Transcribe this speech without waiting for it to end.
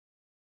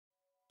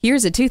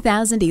Here's a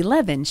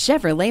 2011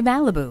 Chevrolet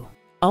Malibu.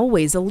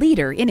 Always a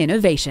leader in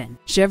innovation,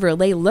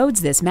 Chevrolet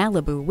loads this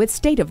Malibu with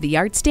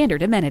state-of-the-art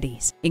standard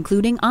amenities,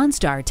 including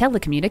OnStar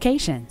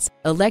telecommunications,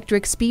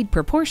 electric speed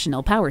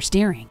proportional power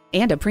steering,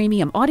 and a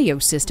premium audio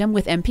system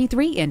with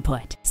MP3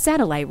 input,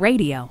 satellite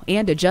radio,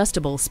 and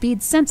adjustable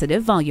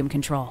speed-sensitive volume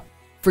control.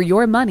 For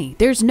your money,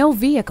 there's no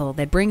vehicle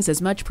that brings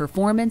as much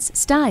performance,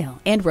 style,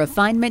 and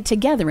refinement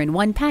together in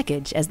one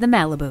package as the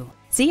Malibu.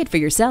 See it for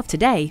yourself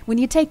today when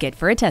you take it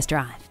for a test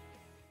drive.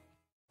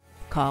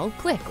 Call,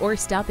 click, or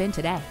stop in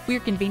today.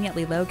 We're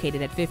conveniently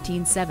located at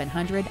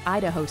 15700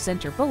 Idaho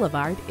Center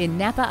Boulevard in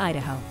Nampa,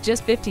 Idaho,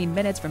 just 15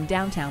 minutes from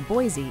downtown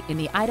Boise in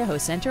the Idaho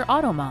Center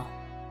Auto Mall.